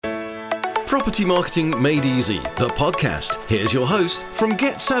Property Marketing Made Easy, the podcast. Here's your host from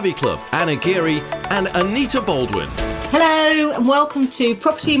Get Savvy Club, Anna Geary and Anita Baldwin. Hello and welcome to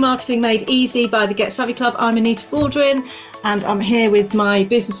Property Marketing Made Easy by the Get Savvy Club. I'm Anita Baldwin and I'm here with my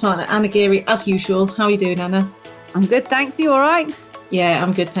business partner Anna Geary as usual. How are you doing, Anna? I'm good, thanks. You all right? Yeah,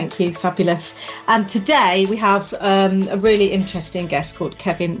 I'm good, thank you. Fabulous. And today we have a really interesting guest called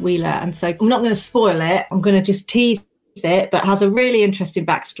Kevin Wheeler. And so I'm not going to spoil it. I'm going to just tease it, but has a really interesting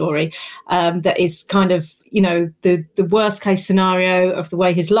backstory that is kind of, you know, the worst case scenario of the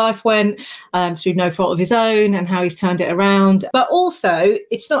way his life went through no fault of his own and how he's turned it around. But also,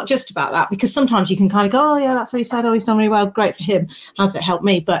 it's not just about that, because sometimes you can kind of go, oh, yeah, that's what he said. Oh, he's done really well. Great for him. How's it helped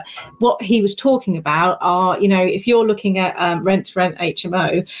me? But what he was talking about are, you know, if you're looking at rent-to-rent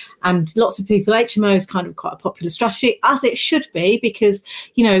HMO, and lots of people, HMO is kind of quite a popular strategy, as it should be, because,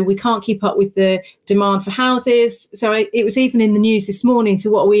 you know, we can't keep up with the demand for houses. So it was even in the news this morning. So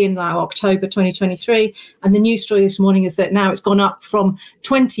what are we in now? October 2023. And the news story this morning is that now it's gone up from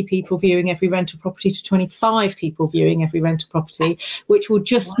 20 people viewing every rental property to 25 people viewing every rental property, which will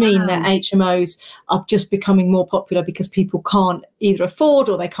just mean that HMOs are just becoming more popular because people can't either afford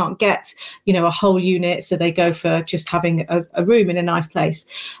or they can't get, you know, a whole unit. So they go for just having a room in a nice place.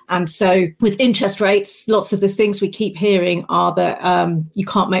 And so with interest rates, lots of the things we keep hearing are that you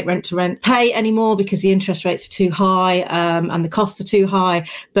can't make rent to rent pay anymore because the interest rates are too high and the costs are too high.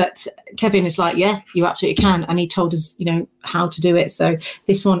 But Kevin is like, yeah, you absolutely can. And he told us, you know, how to do it. So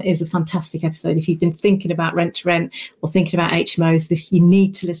this one is a fantastic episode. If you've been thinking about rent to rent or thinking about HMOs, you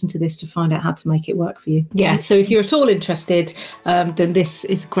need to listen to this to find out how to make it work for you. Yeah. So if you're at all interested, then this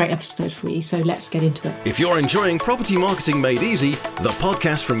is a great episode for you. So let's get into it. If you're enjoying Property Marketing Made Easy, the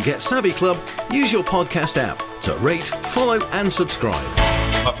podcast from Get Savvy Club, use your podcast app to rate, follow and subscribe.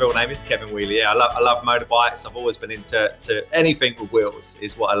 My real name is Kevin Wheeler. Yeah, I love motorbikes. I've always been into anything with wheels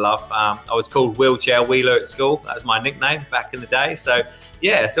is what I love. I was called Wheelchair Wheeler at school. That was my nickname back in the day. So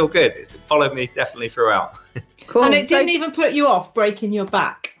yeah, it's all good. It's followed me definitely throughout. Cool. And it didn't even put you off breaking your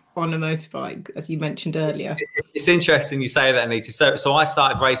back on a motorbike, as you mentioned earlier. It's interesting you say that, Anita. So I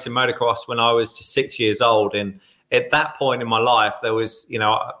started racing motocross when I was just 6 years old. And at that point in my life, there was, you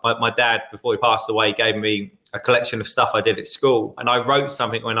know, my dad, before he passed away, gave me a collection of stuff I did at school. And I wrote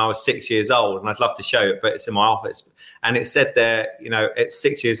something when I was 6 years old, and I'd love to show it, but it's in my office. And it said there, you know, at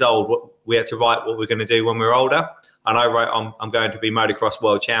 6 years old, we had to write what we're going to do when we're older. And I wrote, I'm going to be motocross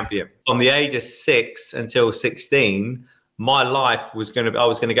world champion. From the age of 6 until 16, my life I was going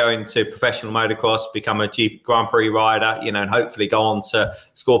to go into professional motocross, become a Jeep Grand Prix rider, you know, and hopefully go on to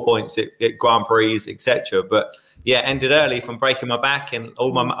score points at Grand Prix, etc. But yeah, ended early from breaking my back, and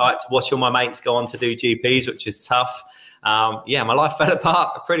I had to watch all my mates go on to do GPs, which is tough. Yeah, my life fell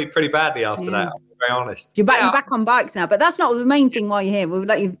apart pretty badly after that. I'm very honest. You're back on bikes now, but that's not the main thing why you're here. We'll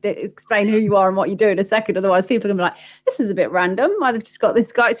let you explain who you are and what you do in a second. Otherwise, people are going to be like, this is a bit random. Why they've just got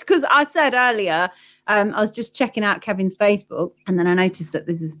this guy. It's because I said earlier, I was just checking out Kevin's Facebook, and then I noticed that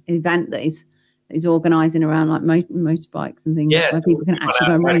this is an event that he's organising around like motorbikes and things where people can actually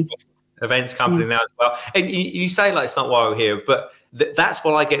go and race. Events company now as well. And you say like it's not why we're here, but that's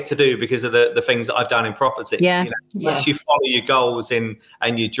what I get to do because of the things that I've done in property. Yeah. You know, once you follow your goals and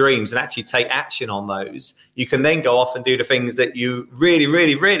your dreams and actually take action on those, you can then go off and do the things that you really,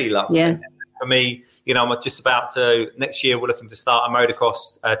 really, really love. Yeah. And for me, you know, I'm just about to, next year, we're looking to start a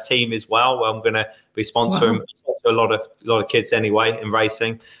motocross team as well, where I'm going to be sponsoring a lot of kids anyway in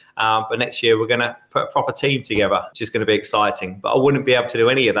racing. But next year, we're going to put a proper team together, which is going to be exciting. But I wouldn't be able to do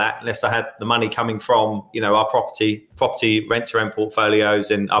any of that unless I had the money coming from, you know, our property rent-to-rent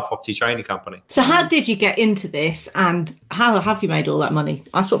portfolios and our property training company. So how did you get into this, and how have you made all that money?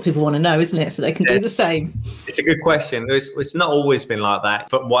 That's what people want to know, isn't it? So they can do the same. It's a good question. It's not always been like that.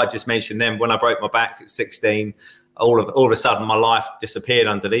 From what I just mentioned then, when I broke my back at 16, all of a sudden my life disappeared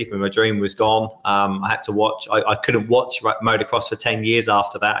underneath me. My dream was gone. I had to watch. I couldn't watch motocross for 10 years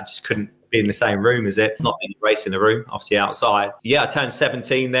after that. I just couldn't be in the same room as it, not being racing in the room, obviously outside. Yeah, I turned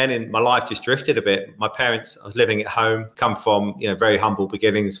 17 then, and my life just drifted a bit. My parents, I was living at home, come from, you know, very humble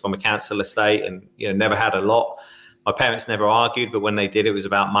beginnings from a council estate, and, you know, never had a lot. My parents never argued, but when they did, it was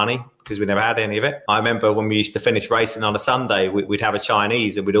about money because we never had any of it. I remember when we used to finish racing on a Sunday, we'd have a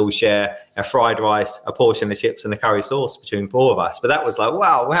Chinese and we'd all share a fried rice, a portion of chips and a curry sauce between four of us. But that was like,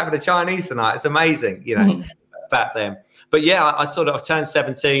 wow, we're having a Chinese tonight. It's amazing, you know, back then. But yeah, I turned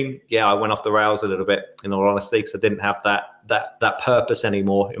 17. Yeah, I went off the rails a little bit, in all honesty, because I didn't have that purpose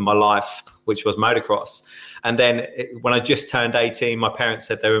anymore in my life, which was motocross. And then when I just turned 18, my parents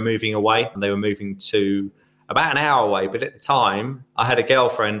said they were moving away and they were moving to about an hour away. But at the time, I had a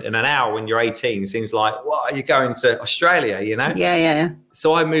girlfriend, and an hour when you're 18 seems like, what, are you going to Australia, you know? Yeah.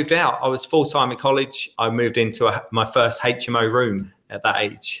 So I moved out. I was full-time at college. I moved into my first HMO room at that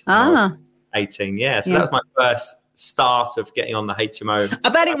age. 18, yeah. So that was my first start of getting on the HMO. I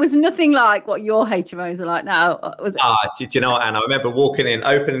bet it was nothing like what your HMOs are like now. Do you know what, Anna? I remember walking in,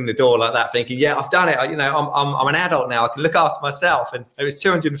 opening the door like that, thinking, yeah, I've done it. I'm an adult now. I can look after myself. And it was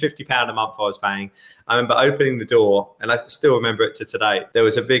 £250 a month I was paying. I remember opening the door, and I still remember it to today. There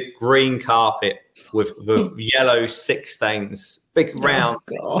was a big green carpet with yellow sick stains, big round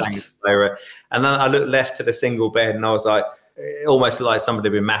sick stains. And then I looked left to the single bed, and I was like, it almost looked like somebody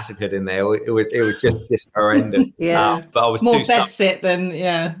had been massacred in there. It was just horrendous. But I was more too bed sit than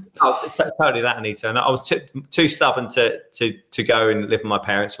totally that, Anita. And I was too stubborn to go and live with my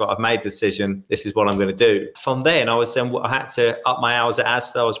parents. But I've made the decision. This is what I'm going to do. From then, I had to up my hours at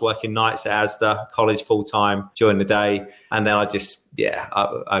Asda. I was working nights at Asda, college full time during the day, and then I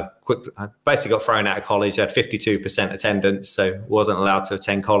basically got thrown out of college. I had 52% attendance, so wasn't allowed to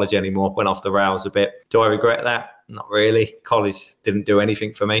attend college anymore. Went off the rails a bit. Do I regret that? Not really. College didn't do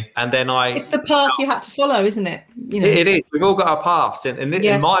anything for me. And then it's the path you had to follow, isn't it? It is. We've all got our paths. And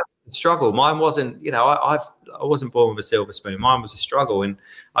in my struggle, mine wasn't, I wasn't born with a silver spoon. Mine was a struggle. And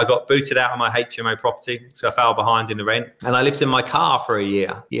I got booted out of my HMO property. So I fell behind in the rent. And I lived in my car for a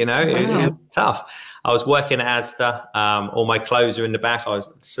year. It was tough. I was working at Asda. All my clothes are in the back. I was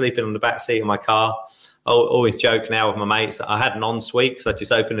sleeping on the back seat of my car. I always joke now with my mates. I had an ensuite, so I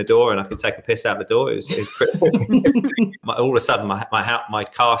just opened the door and I could take a piss out the door. It was pretty. All of a sudden, my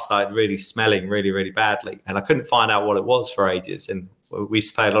car started really smelling really, really badly, and I couldn't find out what it was for ages. And we used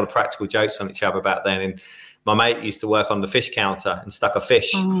to play a lot of practical jokes on each other back then. And my mate used to work on the fish counter and stuck a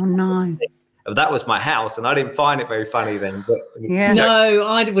fish. Oh no! That was my house, and I didn't find it very funny then. But, no,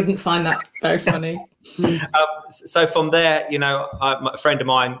 I wouldn't find that very funny. So from there, a friend of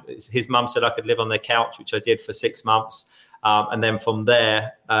mine, his mum said I could live on their couch, which I did for 6 months. And then from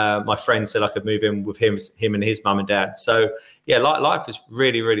there, my friend said I could move in with him and his mum and dad. So life was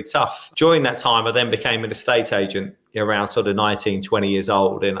really, really tough. During that time, I then became an estate agent around sort of 19, 20 years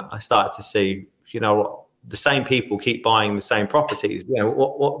old. And I started to see, the same people keep buying the same properties.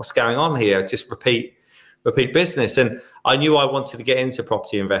 What's going on here? Just repeat business. And I knew I wanted to get into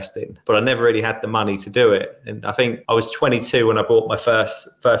property investing, but I never really had the money to do it. And I think I was 22 when I bought my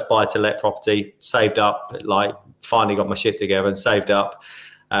first buy-to-let property, saved up, finally got my shit together and saved up,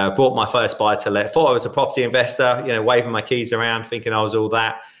 bought my first buy-to-let, thought I was a property investor, waving my keys around, thinking I was all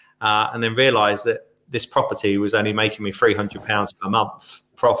that, and then realised that this property was only making me £300 per month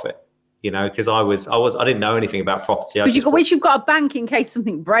profit. Because I didn't know anything about property. Which you've got a bank in case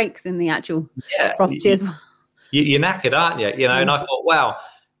something breaks in the actual property as well. You're knackered, aren't you? And I thought, wow,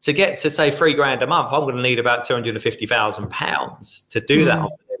 to get to say £3,000 a month, I'm going to need about £250,000 to do that on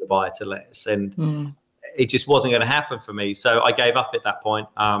the buy-to-lets, and it just wasn't going to happen for me. So I gave up at that point.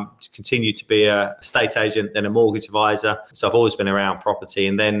 To continue to be a estate agent, then a mortgage advisor. So I've always been around property,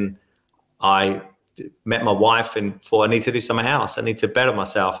 and then I met my wife and thought I need to do something else. I need to better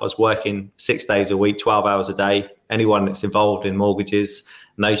myself. I was working 6 days a week, 12 hours a day. Anyone that's involved in mortgages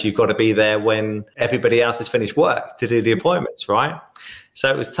knows you've got to be there when everybody else has finished work to do the appointments, right?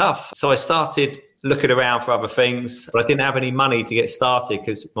 So it was tough. So I started looking around for other things, but I didn't have any money to get started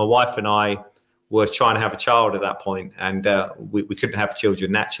because my wife and I were trying to have a child at that point, and we couldn't have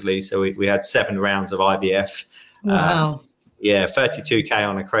children naturally. So we had 7 rounds of IVF. Wow. 32K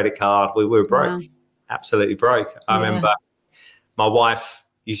on a credit card. We were broke. Wow. Absolutely broke. I remember my wife,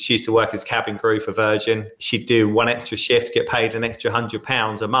 she used to work as cabin crew for Virgin. She'd do one extra shift, get paid an extra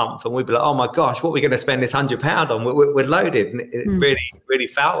 £100 a month. And we'd be like, oh my gosh, what are we going to spend this £100 on? We're loaded. And it really, really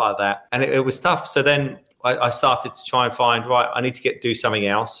felt like that. And it was tough. So then I started to try and find, I need to do something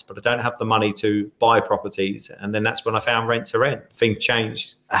else, but I don't have the money to buy properties. And then that's when I found rent to rent. Things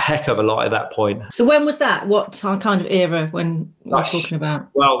changed a heck of a lot at that point. So when was that? What kind of era when we're talking about?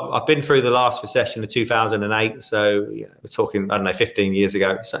 Well, I've been through the last recession of 2008. So we're talking, 15 years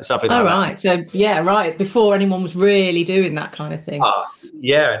ago, something like that. Right. So right. Before anyone was really doing that kind of thing.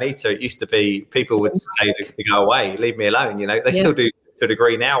 Anita, it used to be people would say to go away, leave me alone. They still do to a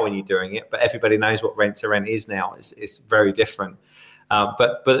degree now when you're doing it, but everybody knows what rent to rent is now. It's very different.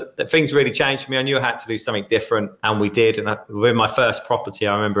 But things really changed for me. I knew I had to do something different, and we did. And within my first property,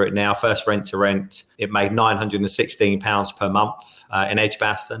 I remember it now, first rent to rent, it made £916 per month in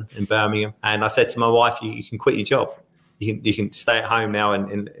Edgbaston in Birmingham. And I said to my wife, you can quit your job. You can stay at home now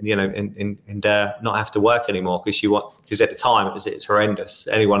and not have to work anymore because at the time it's horrendous.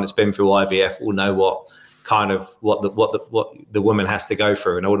 Anyone that's been through IVF will know what kind of what the woman has to go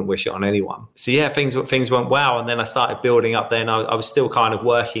through, and I wouldn't wish it on anyone. So yeah, things went well, and then I started building up. Then I was still kind of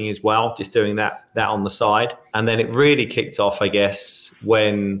working as well, just doing that on the side, and then it really kicked off, I guess,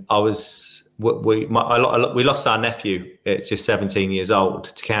 when I was. We lost our nephew at just 17 years old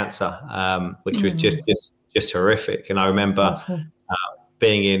to cancer, which was just horrific. And I remember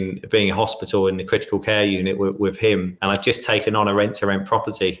being in hospital in the critical care unit with him, and I'd just taken on a rent-to-rent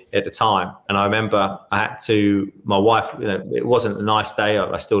property at the time. And I remember my wife, it wasn't a nice day.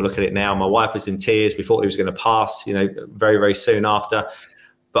 I still look at it now. My wife was in tears. We thought he was going to pass, very, very soon after.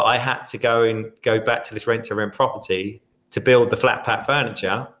 But I had to go back to this rent-to-rent property to build the flat pack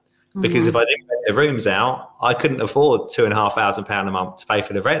furniture. Because if I didn't rent the rooms out, I couldn't afford £2,500 a month to pay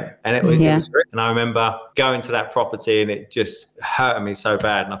for the rent. And it was and I remember going to that property, and it just hurt me so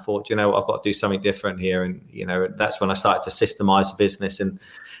bad. And I thought, I've got to do something different here. And, that's when I started to systemize the business and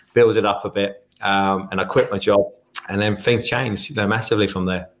build it up a bit. And I quit my job, and then things changed, massively from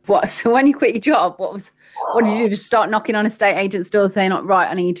there. What? So when you quit your job, what did you do? Just start knocking on estate agents' doors saying, right,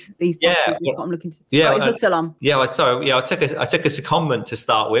 I need these properties. That's what I'm looking to do. Yeah. Hustle on. Yeah. I took a secondment to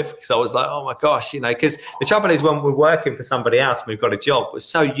start with, because I was like, oh my gosh, because the trouble is when we're working for somebody else and we've got a job, we're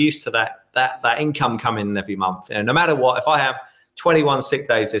so used to that income coming in every month. And no matter what, if I have 21 sick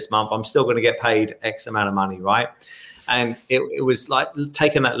days this month, I'm still going to get paid X amount of money, right? And it was like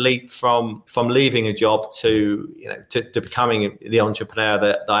taking that leap from leaving a job to becoming the entrepreneur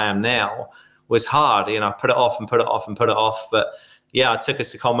that I am now was hard. I put it off. But yeah, I took a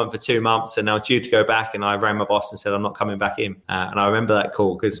secondment for 2 months, and I was due to go back, and I rang my boss and said, I'm not coming back in. And I remember that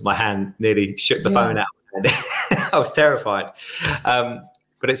call because my hand nearly shook the phone out. I was terrified.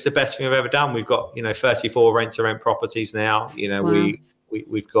 But it's the best thing I've ever done. We've got, 34 rent-to-rent properties now. Wow.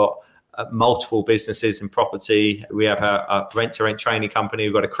 We've got multiple businesses in property. We have a rent-to-rent training company.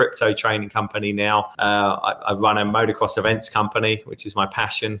 We've got a crypto training company now. I run a motocross events company, which is my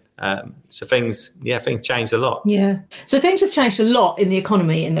passion. So things changed a lot. Yeah. So things have changed a lot in the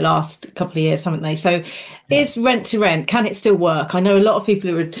economy in the last couple of years, haven't they? So is rent-to-rent, can it still work? I know a lot of people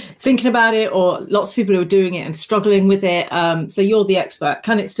who are thinking about it, or lots of people who are doing it and struggling with it. So you're the expert.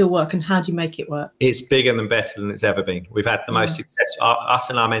 Can it still work, and how do you make it work? It's bigger and better than it's ever been. We've had the most successful, us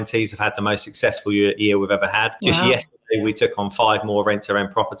and our mentees have had the most successful year we've ever had. Just yesterday, we took on 5 more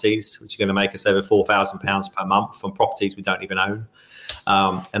rent-to-rent properties, which are going to make us over £4,000 per month from properties we don't even own.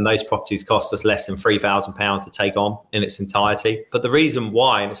 And those properties cost us less than £3,000 to take on in its entirety. But the reason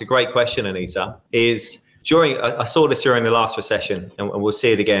why, and it's a great question, Anita, is I saw this during the last recession, and we'll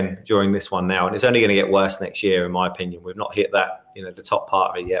see it again during this one now. And it's only going to get worse next year, in my opinion. We've not hit that, the top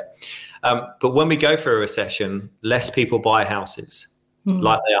part of it yet. But when we go through a recession, less people buy houses.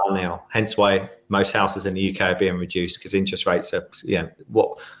 Like they are now. Hence why most houses in the UK are being reduced, because interest rates are,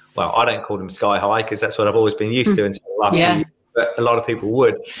 I don't call them sky high, because that's what I've always been used to until the last few years. But a lot of people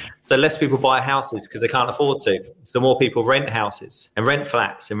would. So less people buy houses because they can't afford to. So more people rent houses and rent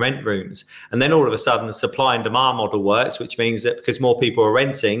flats and rent rooms. And then all of a sudden the supply and demand model works, which means that because more people are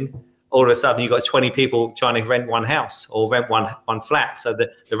renting, all of a sudden you've got 20 people trying to rent one house or rent one flat. So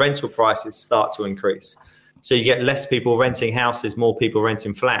the rental prices start to increase. So you get less people renting houses, more people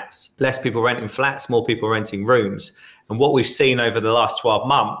renting flats, less people renting flats, more people renting rooms. And what we've seen over the last 12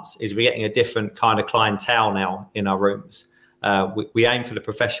 months is we're getting a different kind of clientele now in our rooms. We aim for the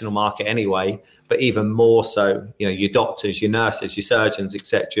professional market anyway, but even more so, your doctors, your nurses, your surgeons,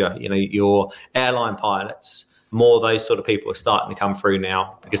 etc. Your airline pilots, more of those sort of people are starting to come through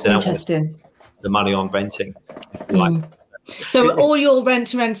now because they don't want to spend the money on renting. So all your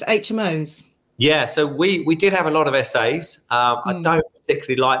rent-to-rents HMOs? Yeah, so we did have a lot of SAs. I don't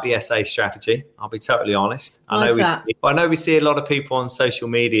particularly like the SA strategy. I'll be totally honest. I know we see a lot of people on social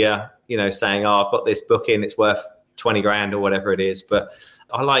media, saying, "Oh, I've got this booking. It's worth 20 grand or whatever it is." But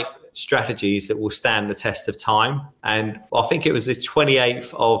I like strategies that will stand the test of time. And I think it was the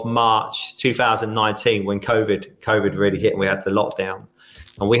 28th of March 2019 when COVID really hit and we had the lockdown.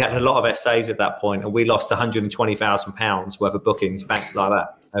 And we had a lot of SAs at that point, and we lost £120,000 worth of bookings back like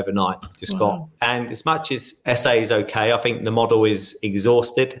that overnight, just gone. And as much as SA is okay, I think the model is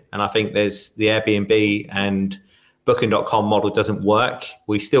exhausted. And I think there's the Airbnb and Booking.com model doesn't work.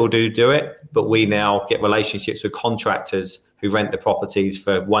 We still do it, but we now get relationships with contractors who rent the properties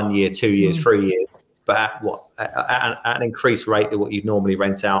for 1 year, 2 years, 3 years, but at an increased rate than what you'd normally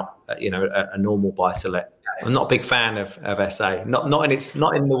rent out, a normal buy-to-let. I'm not a big fan of SA, not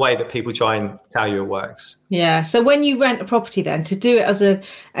in the way that people try and tell you it works. Yeah. So when you rent a property, then to do it as a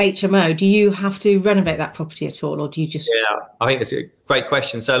HMO, do you have to renovate that property at all, or do you just? Yeah, I think that's a great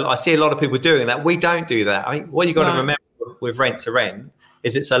question. So I see a lot of people doing that. We don't do that. I mean, what you got to remember with rent to rent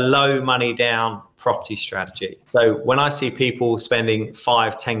is it's a low money down property strategy. So when I see people spending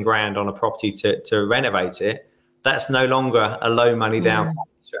 5-10 grand on a property to renovate it, that's no longer a low money down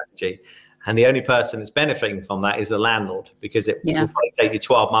property strategy. And the only person that's benefiting from that is the landlord, because it will probably take you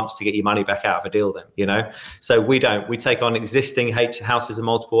 12 months to get your money back out of a deal then, you know? So we take on existing houses of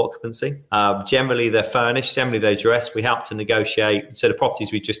multiple occupancy. Generally they're furnished, generally they're dressed. We help to negotiate. So the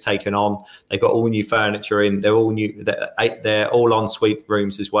properties we've just taken on, they've got all new furniture in, they're all new, they're all ensuite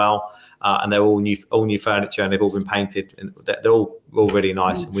rooms as well. And they're all new furniture, and they've all been painted, and they're all really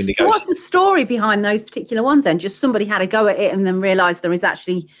nice. And we negotiate. So what's the story behind those particular ones then? Just somebody had a go at it and then realised there is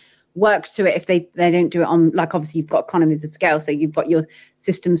actually work to it if they don't do it on, like, obviously you've got economies of scale, so you've got your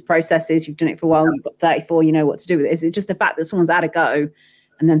systems, processes, you've done it for a while, you've got 34, you know what to do with it. Is it just the fact that someone's had a go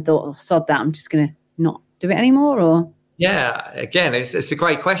and then thought, oh, sod that, I'm just going to not do it anymore? Or again, it's a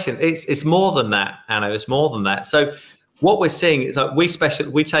great question. It's more than that, Anna. It's more than that. So what we're seeing is that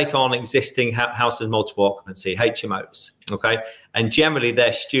we take on existing houses multiple occupancy, HMOs, okay? And generally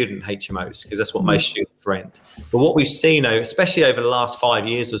they're student HMOs, because that's what most students rent. But what we've seen, especially over the last 5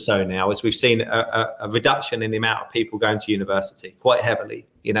 years or so now, is we've seen a reduction in the amount of people going to university quite heavily.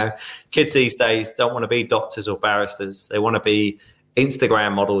 You know, kids these days don't want to be doctors or barristers. They want to be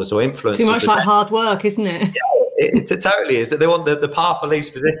Instagram models or influencers. Too much like hard work, isn't it? Yeah, it totally is. They want the path of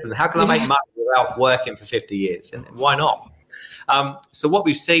least resistance. How can I make money without working for 50 years? And why not? So what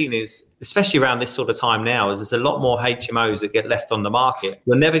we've seen is, especially around this sort of time now, is there's a lot more HMOs that get left on the market.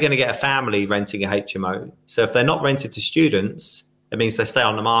 You're never going to get a family renting a HMO. So if they're not rented to students, it means they stay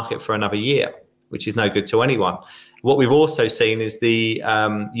on the market for another year, which is no good to anyone. What we've also seen is the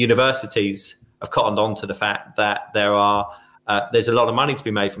universities have cottoned on to the fact that there's a lot of money to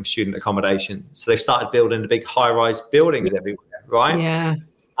be made from student accommodation. So they started building the big high-rise buildings everywhere, right? Yeah.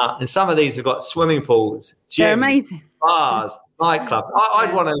 And some of these have got swimming pools, gyms, they're amazing, bars, nightclubs.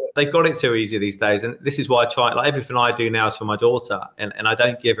 I'd want to. They've got it too easy these days, and this is why I try. Like, everything I do now is for my daughter, and I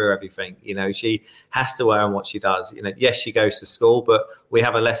don't give her everything. You know, she has to earn what she does. You know, yes, she goes to school, but we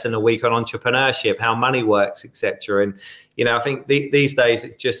have a lesson a week on entrepreneurship, how money works, etc. And you know, I think these days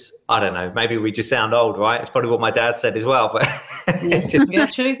it's just, I don't know. Maybe we just sound old, right? It's probably what my dad said as well. But yeah,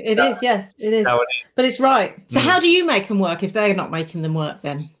 true. It is. Yeah, it is. But it's right. So how do you make them work if they're not making them work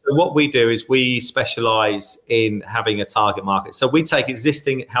then? So what we do is we specialise in having a target market. So we take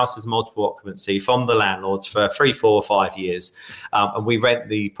existing houses multiple occupancy from the landlords for 3, 4, or 5 years, and we rent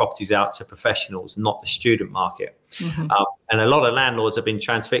the properties out to professionals, not the student market. Mm-hmm. And a lot of landlords have been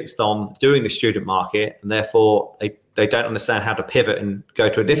transfixed on doing the student market, and therefore they don't understand how to pivot and go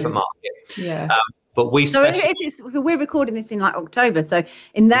to a different market. Yeah. But we so we're recording this in like October. So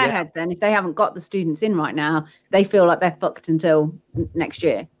in their head, then, if they haven't got the students in right now, they feel like they're fucked until next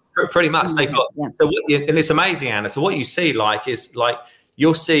year. Pretty much, they've got. Yeah. So and it's amazing, Anna. So what you see is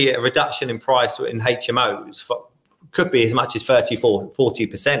you'll see a reduction in price in HMOs could be as much as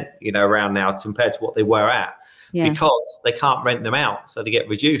 40%, you know, around now compared to what they were at, because they can't rent them out, so they get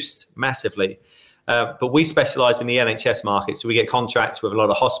reduced massively. But we specialise in the NHS market, so we get contracts with a lot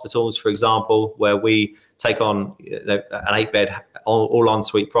of hospitals, for example, where we take on an 8-bed all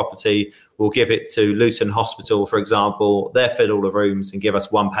ensuite property. We'll give it to Luton Hospital, for example. They'll fill all the rooms and give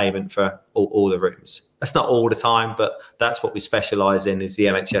us one payment for all the rooms. That's not all the time, but that's what we specialise in, is the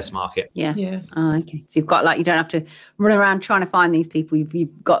NHS market. Yeah. Oh, okay. So you've got, you don't have to run around trying to find these people.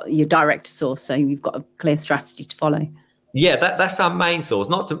 You've got your direct source, so you've got a clear strategy to follow. Yeah, that's our main source.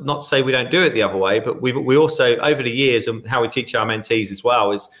 Not to say we don't do it the other way, but we also, over the years, and how we teach our mentees as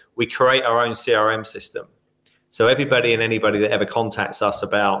well, is we create our own CRM system. So everybody and anybody that ever contacts us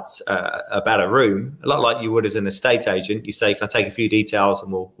about a room, a lot like you would as an estate agent, you say, "Can I take a few details?"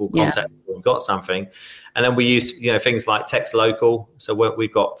 and we'll contact you when we've got something. And then we use things like text local. So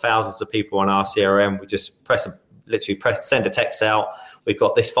we've got thousands of people on our CRM. We just send a text out. We've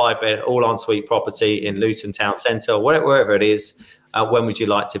got this 5-bed all ensuite property in Luton Town Centre, wherever it is. When would you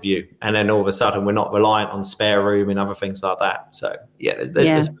like to view? And then all of a sudden, we're not reliant on spare room and other things like that. So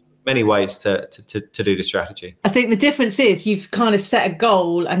there's many ways to do the strategy. I think the difference is you've kind of set a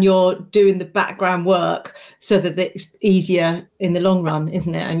goal and you're doing the background work so that it's easier in the long run,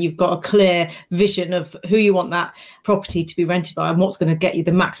 isn't it? And you've got a clear vision of who you want that property to be rented by and what's going to get you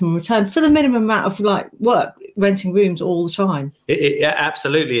the maximum return for the minimum amount of work, renting rooms all the time. It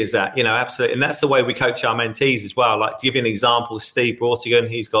absolutely is that, absolutely. And that's the way we coach our mentees as well. Like, to give you an example, Steve Brotigan,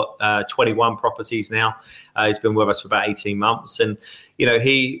 he's got 21 properties now. He's been with us for about 18 months. And,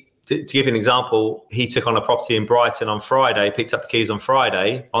 to give you an example, he took on a property in Brighton on Friday, picked up the keys on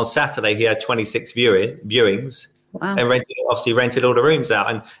Friday. On Saturday, he had 26 viewings. Wow. And rented all the rooms out.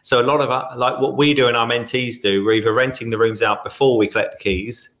 And so a lot of like what we do and our mentees do, we're either renting the rooms out before we collect the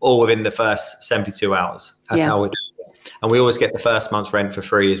keys or within the first 72 hours. That's how we do it. And we always get the first month's rent for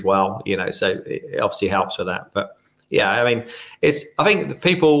free as well, so it obviously helps with that. But yeah, I mean, I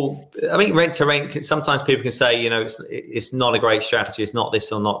think rent to rent, sometimes people can say, it's not a great strategy. It's not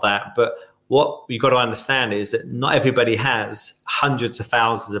this or not that. But what you've got to understand is that not everybody has hundreds of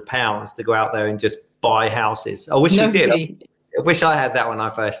thousands of pounds to go out there and just buy houses. I wish we did. I wish I had that when I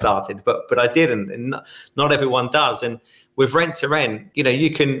first started, but I didn't. And not everyone does. And with rent to rent, you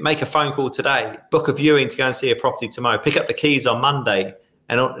can make a phone call today, book a viewing to go and see a property tomorrow, pick up the keys on Monday,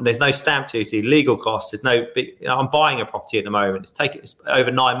 and there's no stamp duty, legal costs. There's no big. I'm buying a property at the moment. It's over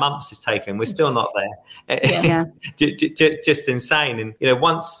 9 months. It's taken. We're still not there. Yeah. Just insane. And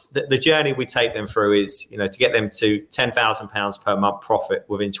once the journey we take them through is to get them to £10,000 per month profit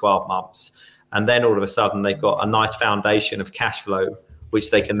within 12 months, and then all of a sudden they've got a nice foundation of cash flow,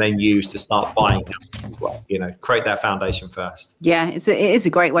 which they can then use to start buying as well. Create that foundation first. Yeah, it is a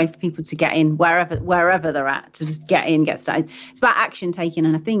great way for people to get in wherever they're at, to just get in, get started. It's about action taking.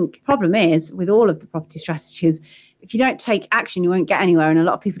 And I think the problem is with all of the property strategies, if you don't take action, you won't get anywhere. And a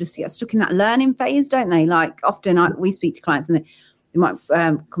lot of people just get stuck in that learning phase, don't they? Like often we speak to clients and they might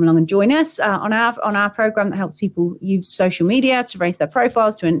come along and join us on our program that helps people use social media to raise their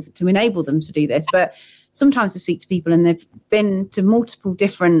profiles, to enable them to do this. But sometimes I speak to people and they've been to multiple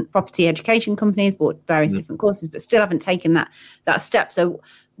different property education companies, bought various different courses, but still haven't taken that step. So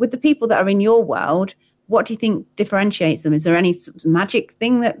with the people that are in your world, what do you think differentiates them? Is there any magic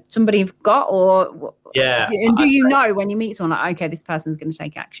thing that somebody have got, or and do you know when you meet someone like, okay, this person's going to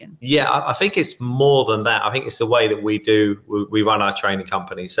take action? Yeah, I think it's more than that. I think it's the way that we run our training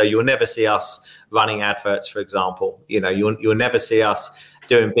company. So you'll never see us running adverts, for example. You'll never see us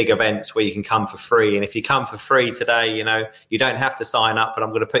doing big events where you can come for free. And if you come for free today, you don't have to sign up, but I'm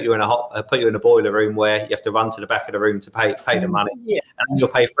going to put you in a boiler room where you have to run to the back of the room to pay the money. Yeah. And you'll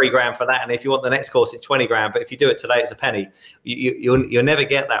pay $3,000 for that. And if you want the next course, it's $20,000. But if you do it today, it's a penny. You'll never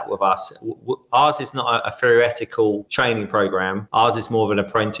get that with us. Ours is not a theoretical training program. Ours is more of an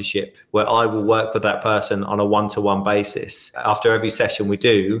apprenticeship where I will work with that person on a one-to-one basis. After every session we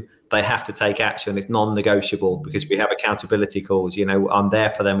do, they have to take action. It's non-negotiable because we have accountability calls. I'm there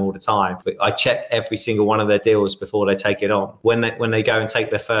for them all the time. But I check every single one of their deals before they take it on. When they go and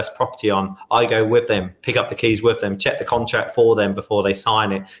take their first property on, I go with them, pick up the keys with them, check the contract for them before they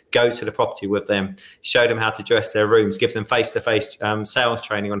sign it, go to the property with them, show them how to dress their rooms, give them face-to-face sales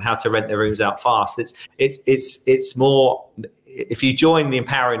training on how to rent their rooms out fast. It's more. If you join the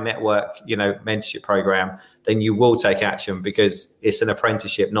Empowering Network, mentorship program, then you will take action because it's an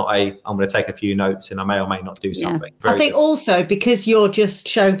apprenticeship, not I'm going to take a few notes and I may or may not do something. I think also because you're just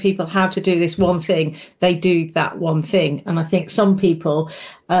showing people how to do this one thing, they do that one thing. And I think some people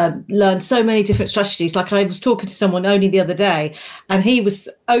learn so many different strategies. Like I was talking to someone only the other day and he was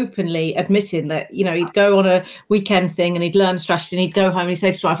openly admitting that, he'd go on a weekend thing and he'd learn a strategy and he'd go home and he'd say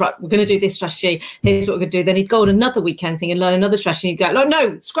to his wife, right, we're going to do this strategy. Here's what we're going to do. Then he'd go on another weekend thing and learn another strategy. And he'd go,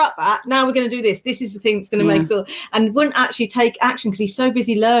 no, scrap that. Now we're going to do this. This is the thing that's going to make it all. And wouldn't actually take action because he's so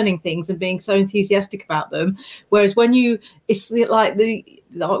busy learning things and being so enthusiastic about them. Whereas when we're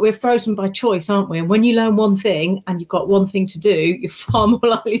frozen by choice, aren't we? And when you learn one thing and you've got one thing to do, you're far more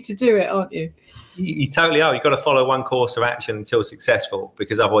likely to do it, aren't you? You totally are. You've got to follow one course of action until successful,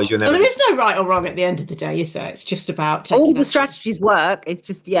 because otherwise you'll never. Well, there is no right or wrong at the end of the day, is there? It's just about taking all the strategies work. It's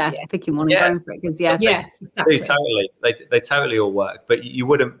just picking one and going for it. Because exactly. Totally, they totally all work. But you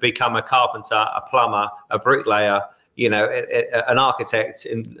wouldn't become a carpenter, a plumber, a bricklayer, an architect,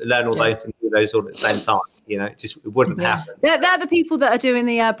 and learn all those and do those all at the same time. It just wouldn't happen. They're the people that are doing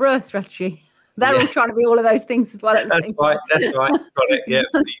the brewer strategy. They're all trying to be all of those things as well. That's right. Got it. Yeah.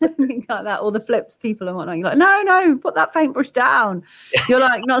 Things like that. All the flips people and whatnot. You're like, no, put that paintbrush down. You're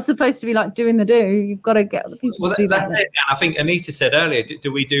like not supposed to be like doing the do. You've got to get other people to do that. That's it. And I think Anita said earlier,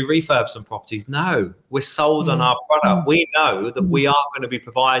 do we do refurbs on properties? No, we're sold on our product. We know that we are going to be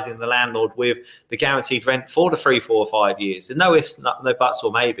providing the landlord with the guaranteed rent for the 3, 4, 5 years. There's no ifs, no buts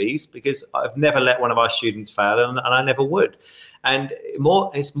or maybes, because I've never let one of our students fail and I never would. And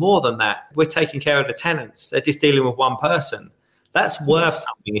it's more than that. We're taking care of the tenants. They're just dealing with one person. That's worth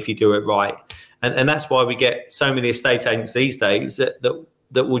something if you do it right. And that's why we get so many estate agents these days that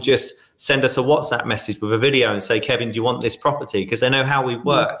will just send us a WhatsApp message with a video and say, Kevin, do you want this property? Because they know how we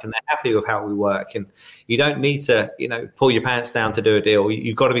work and they're happy with how we work. And you don't need to, pull your pants down to do a deal.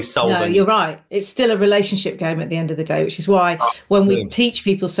 You've got to be sold. No, you're right. It's still a relationship game at the end of the day, which is why when we teach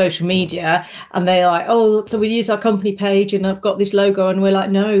people social media and they're like, oh, so we use our company page and I've got this logo, and we're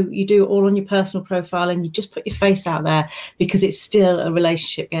like, no, you do it all on your personal profile and you just put your face out there, because it's still a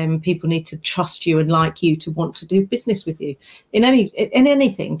relationship game and people need to trust you and like you to want to do business with you in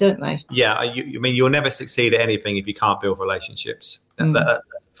anything, don't they? Yeah, you'll never succeed at anything if you can't build relationships. And that's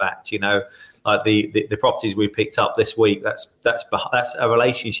a fact. Like the properties we picked up this week, that's a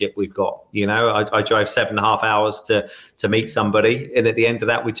relationship we've got. I drove 7.5 hours to meet somebody, and at the end of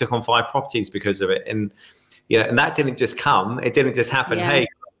that, we took on 5 properties because of it. And and that didn't just come. It didn't just happen. Yeah. Hey,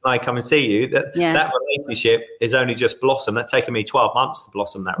 I come and see you. That relationship is only just blossomed. That's taken me 12 months to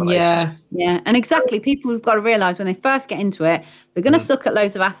blossom that relationship. Yeah, and exactly. People have got to realise when they first get into it, they're going to suck at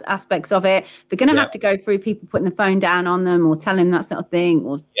loads of aspects of it. They're going to have to go through people putting the phone down on them or telling them that's not a thing,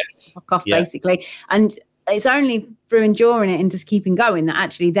 or fuck off, basically. And it's only through enduring it and just keeping going that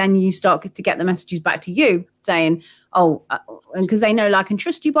actually then you start to get the messages back to you saying, because they know, like, and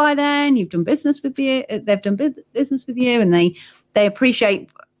trust you by then. You've done business with you. They've done business with you, and they appreciate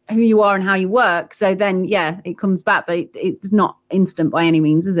who you are and how you work. So then, it comes back, but it's not instant by any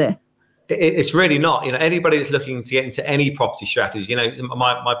means, is it? It's really not. Anybody that's looking to get into any property strategy,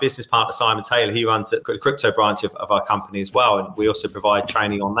 my business partner, Simon Taylor, he runs the crypto branch of our company as well. And we also provide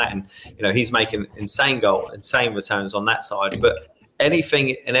training on that. And, he's making insane returns on that side. But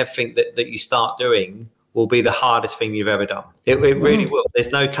anything and everything that you start doing will be the hardest thing you've ever done. It really will.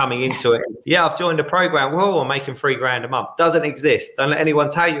 There's no coming into it. Yeah, I've joined a program. Whoa, I'm making $3,000 a month. Doesn't exist. Don't let anyone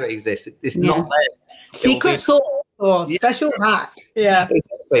tell you it exists. It's not there. Secret sauce or special hack. Yeah.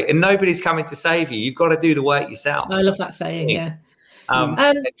 Exactly. And nobody's coming to save you. You've got to do the work yourself. I love that saying, yeah.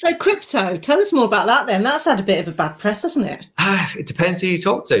 So crypto, tell us more about that then. That's had a bit of a bad press, hasn't it? It depends who you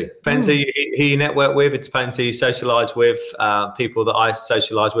talk to. Depends who you network with. It depends who you socialise with. People that I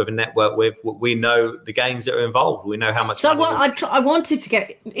socialise with and network with, we know the gains that are involved. We know how much. So I wanted to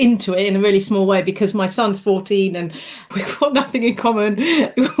get into it in a really small way because my son's 14 and we've got nothing in common.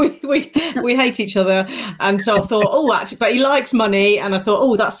 we hate each other, and so I thought, actually, but he likes money, and I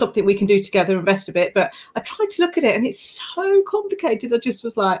thought, that's something we can do together, invest a bit. But I tried to look at it, and it's so complicated. I just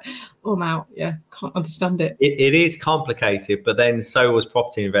was like, I'm out. Yeah, can't understand it. It is complicated, but then so was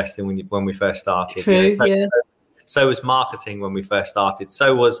property investing when we first started. True, So was marketing when we first started.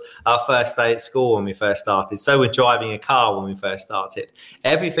 So was our first day at school when we first started. So was driving a car when we first started.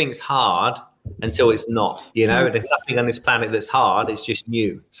 Everything's hard until it's not. There's nothing on this planet that's hard. It's just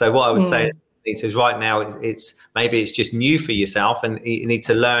new. So what I would say is right now it's just new for yourself, and you need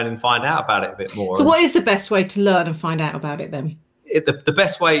to learn and find out about it a bit more. So what is the best way to learn and find out about it then? The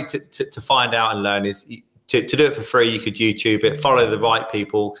best way to find out and learn is to do it for free. You could YouTube it, follow the right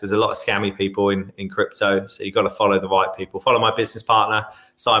people, because there's a lot of scammy people in crypto. So you've got to follow the right people. Follow my business partner,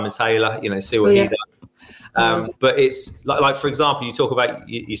 Simon Taylor, see what he does. But it's like, for example, you talk about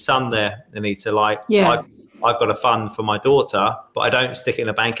your son there, Anita, I've got a fund for my daughter, but I don't stick it in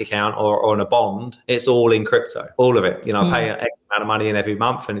a bank account or on a bond. It's all in crypto, all of it. I pay an X amount of money in every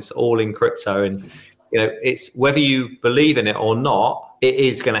month, and it's all in crypto. And it's whether you believe in it or not, it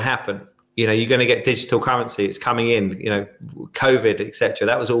is going to happen. You're going to get digital currency. It's coming in, COVID, etc.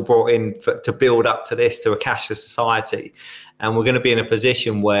 That was all brought in to build up to this, to a cashless society. And we're going to be in a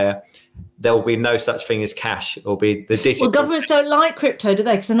position where there will be no such thing as cash. It will be the digital. Well, governments don't like crypto, do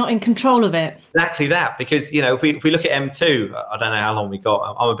they? Because they're not in control of it. Exactly that. Because, if we look at M2, I don't know how long we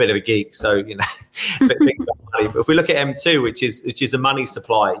got. I'm a bit of a geek, so, think about money. But if we look at M2, which is a money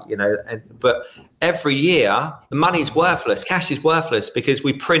supply, but every year the money's worthless. Cash is worthless because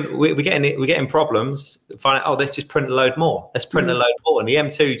we're getting problems. Let's just print a load more. Let's print a load more. And the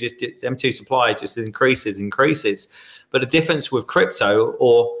M2 supply just increases. But the difference with crypto,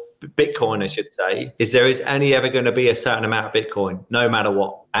 or Bitcoin, I should say, is there is only ever going to be a certain amount of Bitcoin, no matter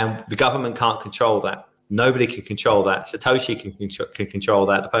what. And the government can't control that. Nobody can control that. Satoshi can control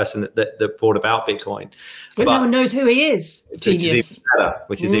that, the person that brought about Bitcoin. But no one knows who he is. Genius.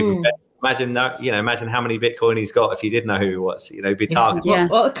 Which is even better. Imagine how many Bitcoin he's got if you did know who he was. He'd be targeted. Yeah.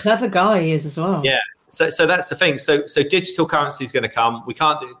 What a clever guy he is as well. Yeah. So that's the thing. So digital currency is going to come. We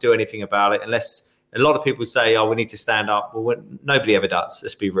can't do anything about it unless. A lot of people say, we need to stand up. Well, nobody ever does.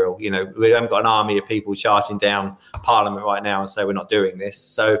 Let's be real. We haven't got an army of people charging down Parliament right now and say we're not doing this.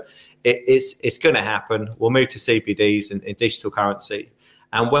 So it's going to happen. We'll move to CBDs and digital currency.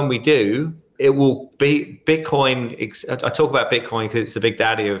 And when we do, it will be Bitcoin. I talk about Bitcoin because it's the big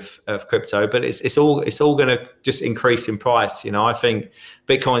daddy of crypto, but it's all going to just increase in price. I think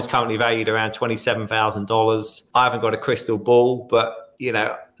Bitcoin's currently valued around $27,000. I haven't got a crystal ball, but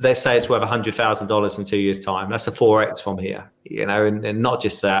let's say it's worth $100,000 in 2 years' time. That's a 4x from here. And not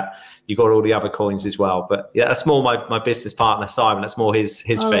just that, you got all the other coins as well. But yeah, that's more my business partner Simon. That's more his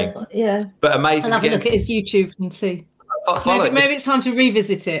thing. Yeah. But amazing. I'll have a look at his YouTube and see. Maybe it's time to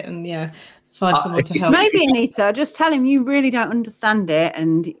revisit it and find someone to help. Maybe, Anita, just tell him you really don't understand it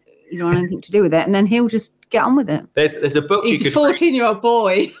and you don't want anything to do with it, and then he'll just get on with it. There's a book. He's a 14-year-old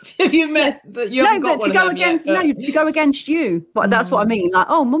boy. Have you met that? You haven't got one of them yet, to go against you. But that's what I mean. Like,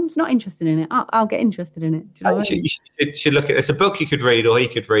 oh, Mum's not interested in it. I'll get interested in it. Do you know you should look at. There's a book you could read, or he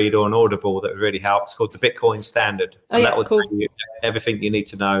could read, or an Audible that would really help. It's called The Bitcoin Standard. And that will tell you everything you need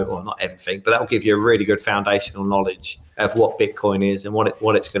to know, or not everything, but that will give you a really good foundational knowledge of what Bitcoin is and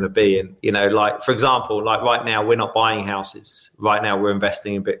what it's going to be. And like for example, like right now we're not buying houses. Right now we're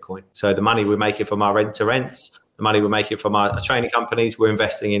investing in Bitcoin. So the money we're making from our rent to rents, the money we're making from our training companies, we're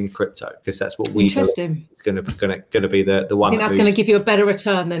investing in crypto because that's what we know it's going to be the one. I think that's going to give you a better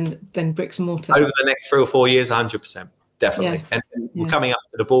return than bricks and mortar over the next 3 or 4 years. 100%, definitely. Yeah. And we're coming up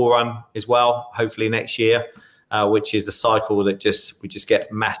to the bull run as well. Hopefully next year. Which is a cycle that we just get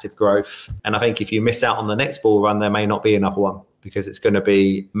massive growth. And I think if you miss out on the next bull run, there may not be another one because it's going to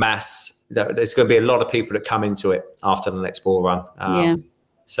be mass. There's going to be a lot of people that come into it after the next bull run.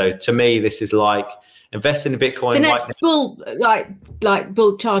 So to me, this is like investing in Bitcoin. The next bull, like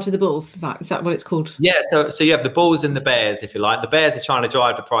bull charge of the bulls. Is that what it's called? Yeah. So you have the bulls and the bears, if you like. The bears are trying to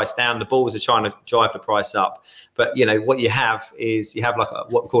drive the price down. The bulls are trying to drive the price up. But what you have is like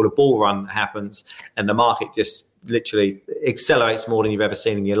what we call a bull run that happens, and the market just literally accelerates more than you've ever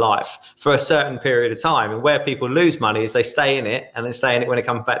seen in your life for a certain period of time. And where people lose money is they stay in it and then stay in it when it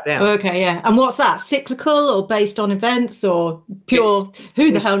comes back down. Okay, yeah. And what's that? Cyclical or based on events or pure?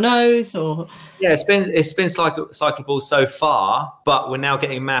 Who the hell knows? Or yeah, it's been cyclical so far, but we're now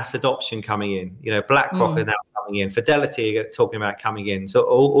getting mass adoption coming in. BlackRock are now coming in. Fidelity are talking about coming in. So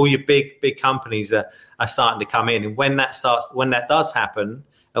all your big companies are starting to come in. And when that does happen,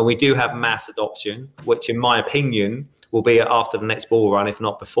 and we do have mass adoption, which in my opinion will be after the next bull run, if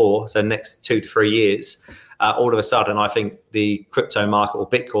not before. So next 2 to 3 years, all of a sudden, I think the crypto market or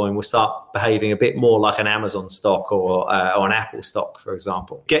Bitcoin will start behaving a bit more like an Amazon stock or an Apple stock, for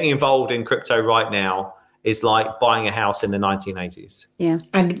example. Getting involved in crypto right now is like buying a house in the 1980s. Yeah.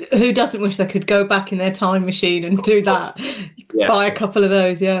 And who doesn't wish they could go back in their time machine and do that? Buy a couple of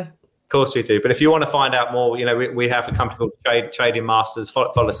those, yeah. Of course we do. But if you want to find out more, we have a company called Trading Masters.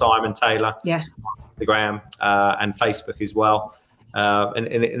 Follow Simon Taylor on Instagram and Facebook as well. And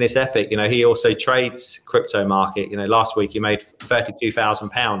it's epic. He also trades crypto market. Last week he made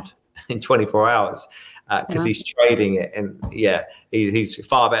 £32,000 in 24 hours because he's trading it. And he's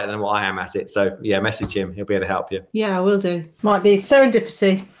far better than what I am at it. So message him. He'll be able to help you. Yeah, I will do. Might be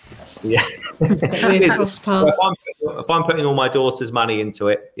serendipity. Yeah. If I'm putting all my daughter's money into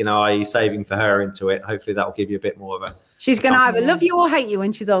it, i.e. saving for her into it, hopefully that will give you a bit more of a... She's going to either love you or hate you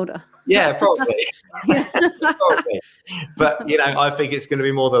when she's older. Yeah, probably. Probably. But, I think it's going to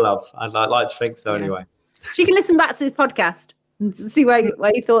be more the love. I'd like to think so anyway. She can listen back to this podcast and see where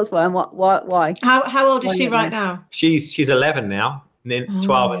your thoughts were and why. How old is she right now? She's 11 now, and then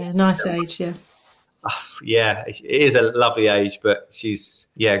 12. Yeah, nice age, yeah. Yeah, it is a lovely age, but she's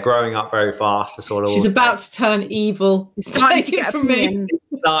growing up very fast. That's all. She's about to turn evil. Take it from me. It's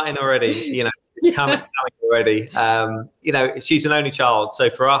starting already. It's coming already. She's an only child,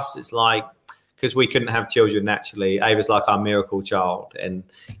 so for us, it's like because we couldn't have children naturally. Ava's like our miracle child, and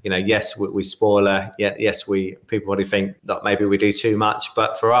yes, we spoil her. Yes, people probably think that maybe we do too much,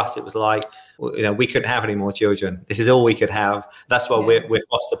 but for us, it was like. We couldn't have any more children. This is all we could have. That's why we're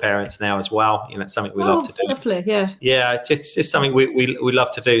foster parents now as well. It's something we love to do. Lovely, yeah. Yeah, just something we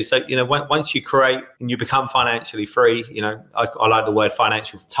love to do. So, once you create and you become financially free, I like the word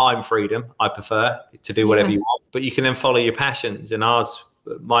financial time freedom. I prefer to do whatever you want, but you can then follow your passions. And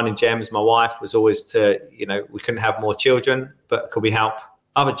mine and Jem's, my wife, was always to, we couldn't have more children, but could we help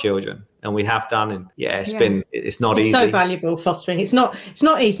other children? And we have done, and it's not easy. It's so valuable fostering. It's not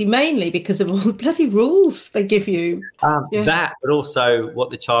easy, mainly because of all the bloody rules they give you. That, but also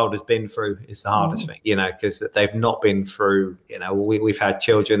what the child has been through is the hardest thing, because they've not been through. We've had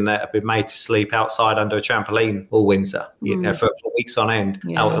children that have been made to sleep outside under a trampoline all winter, for weeks on end.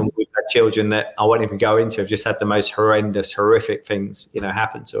 And we've had children that I won't even go into, have just had the most horrific things,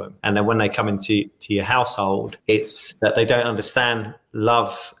 happen to them. And then when they come into your household, it's that they don't understand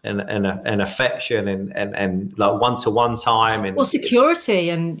love and affection and like one-to-one time and security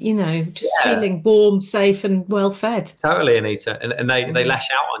and feeling warm, safe and well fed. Totally, Anita. And they lash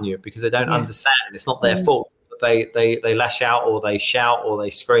out on you because they don't understand. It's not their fault. They lash out or they shout or they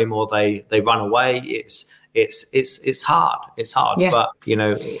scream or they run away. It's hard. It's hard. Yeah. But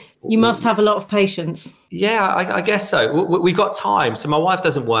you must have a lot of patience. Yeah, I guess so. We've got time. So my wife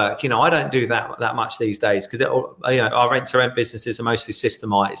doesn't work. I don't do that much these days because our rent-to-rent businesses are mostly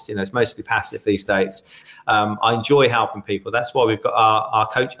systemized. It's mostly passive these days. I enjoy helping people. That's why we've got our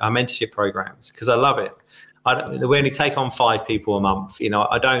mentorship programs, because I love it. We only take on 5 people a month.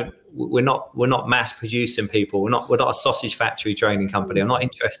 We're not mass producing people. We're not a sausage factory training company. I'm not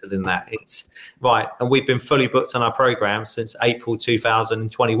interested in that. It's right. And we've been fully booked on our program since April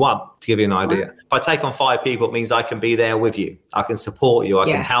 2021, to give you an idea. If I take on 5 people, it means I can be there with you. I can support you. I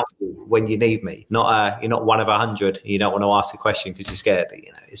can help you when you need me. You're not one of 100. You don't want to ask a question because you're scared.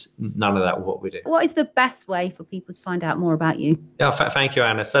 It's none of that what we do. What is the best way for people to find out more about you? Yeah, thank you,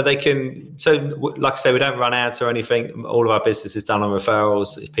 Anna. So like I say, we don't run ads or anything. All of our business is done on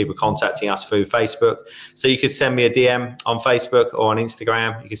referrals. If people contacting us through Facebook. So you could send me a DM on Facebook or on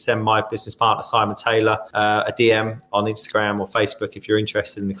Instagram. You could send my business partner, Simon Taylor, a DM on Instagram or Facebook if you're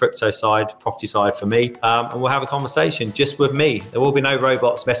interested in the crypto side, property side for me. And we'll have a conversation just with me. There will be no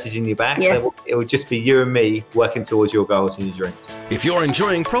robots messaging you back. Yeah. It will just be you and me working towards your goals and your dreams. If you're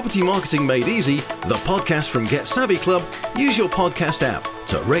enjoying Property Marketing Made Easy, the podcast from Get Savvy Club, use your podcast app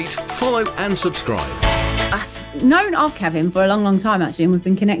to rate, follow and subscribe. I've known of Kevin for a long time, actually, and we've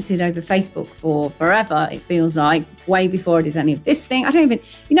been connected over Facebook for forever. It feels like way before I did any of this thing. I don't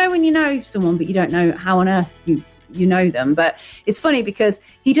even, when you know someone, but you don't know how on earth you know them. But it's funny because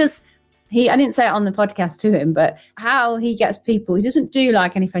I didn't say it on the podcast to him, but how he gets people, he doesn't do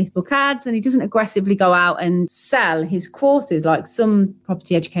like any Facebook ads and he doesn't aggressively go out and sell his courses like some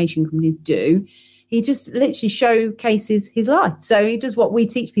property education companies do. He just literally showcases his life. So he does what we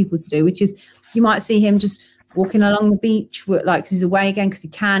teach people to do, which is you might see him just walking along the beach, like he's away again because he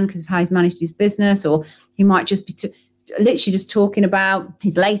can, because of how he's managed his business, or he might just be literally just talking about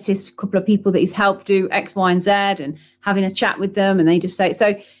his latest couple of people that he's helped do X, Y, and Z and having a chat with them. And they just say,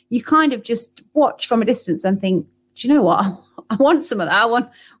 so you kind of just watch from a distance and think, do you know what? I want some of that. I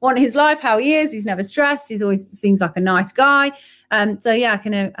want his life, how he is. He's never stressed. He's always seems like a nice guy. So yeah,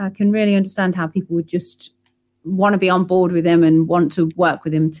 I can really understand how people would just want to be on board with him and want to work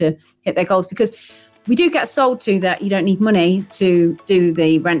with him to hit their goals, because we do get sold to that you don't need money to do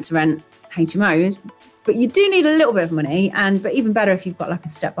the rent-to-rent HMOs, but you do need a little bit of money. But even better if you've got like a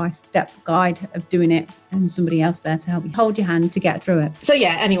step-by-step guide of doing it and somebody else there to help you hold your hand to get through it. So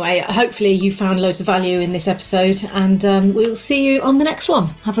yeah, anyway, hopefully you found loads of value in this episode, and we'll see you on the next one.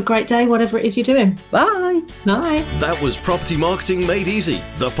 Have a great day, whatever it is you're doing. Bye. Bye. That was Property Marketing Made Easy,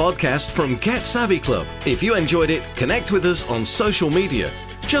 the podcast from Get Savvy Club. If you enjoyed it, connect with us on social media.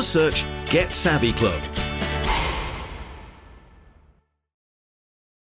 Just search Get Savvy Club.